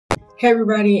Hey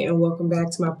everybody, and welcome back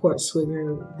to my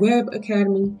PortSwigger Web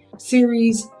Academy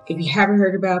series. If you haven't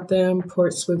heard about them,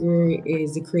 PortSwigger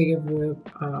is the creative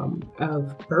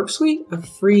of Burp Suite, a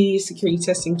free security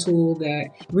testing tool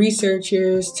that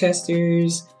researchers,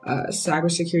 testers,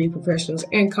 cybersecurity professionals,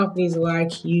 and companies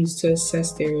alike use to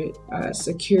assess their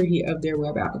security of their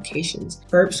web applications.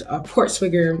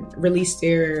 PortSwigger released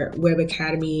their Web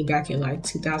Academy back in like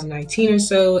 2019 or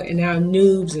so, and now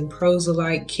noobs and pros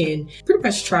alike can pretty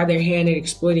much try their hand at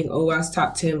exploiting OWASP's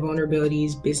top 10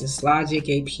 vulnerabilities, business logic,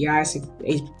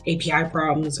 API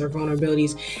problems or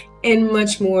vulnerabilities, and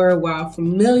much more while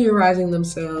familiarizing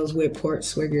themselves with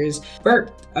PortSwigger's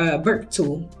Burp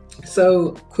tool.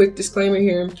 So, quick disclaimer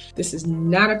here, this is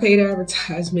not a paid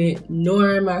advertisement,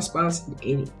 nor am I sponsored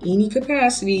in any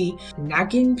capacity. I'm not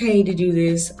getting paid to do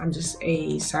this. I'm just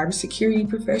a cybersecurity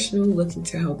professional looking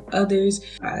to help others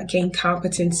gain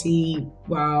competency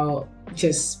while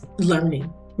just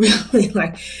learning. Really,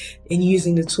 and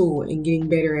using the tool and getting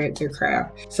better at their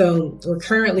craft. So we're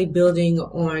currently building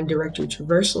on directory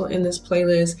traversal in this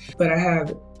playlist, but I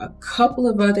have a couple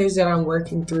of others that I'm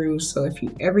working through. So if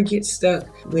you ever get stuck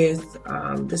with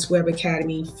this Web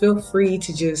Academy, feel free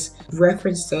to just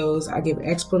reference those. I give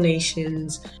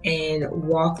explanations and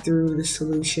walk through the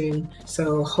solution.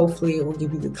 So hopefully it will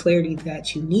give you the clarity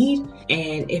that you need.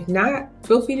 And if not,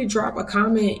 feel free to drop a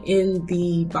comment in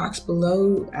the box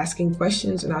below asking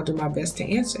questions, and I'll do my best to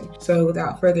answer. So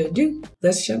without further ado,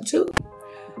 let's jump to it.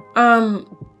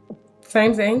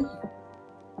 Same thing.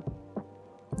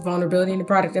 Vulnerability in the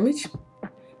product image.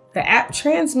 The app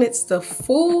transmits the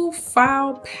full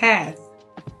file path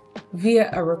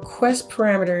via a request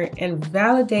parameter and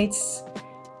validates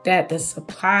that the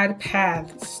supplied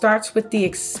path starts with the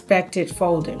expected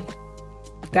folder.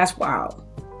 That's wild.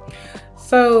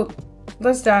 So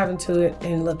let's dive into it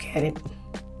and look at it.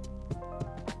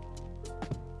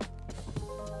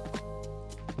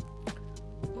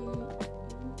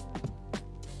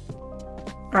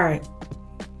 All right.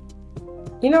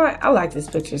 You know what? I like this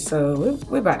picture, so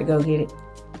we're about to go get it.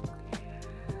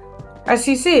 As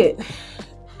you see it,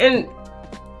 and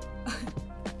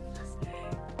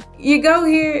you go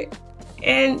here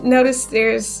and notice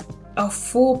there's a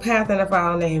full path and a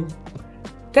file name.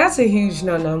 That's a huge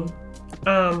no-no.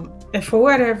 And for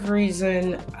whatever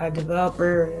reason, a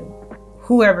developer,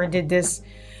 whoever did this,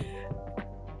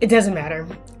 it doesn't matter.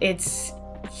 It's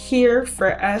here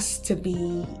for us to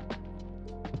be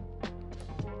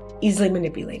easily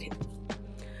manipulated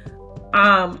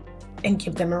and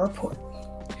give them a report.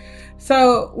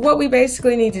 So what we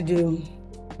basically need to do,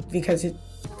 because it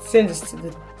sends us to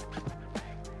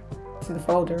the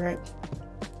folder, right?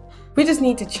 We just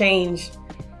need to change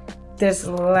this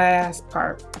last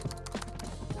part.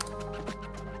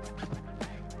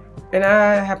 And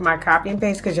I have my copy and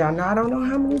paste because y'all know I don't know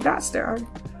how many dots there are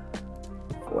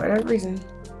for whatever reason.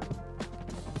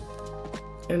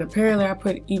 And apparently I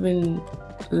put even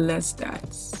less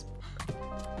dots.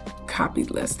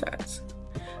 Copied less dots.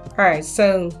 All right,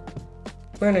 so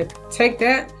we're gonna take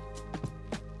that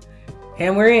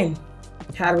and we're in.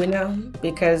 How do we know?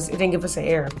 Because it didn't give us an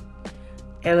error.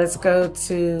 And let's go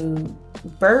to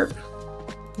Burp.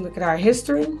 Look at our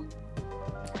history.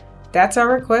 That's our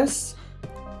request.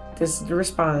 This is the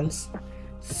response.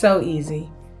 So easy.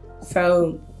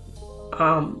 So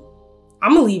I'm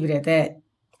gonna leave it at that.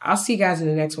 I'll see you guys in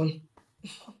the next one.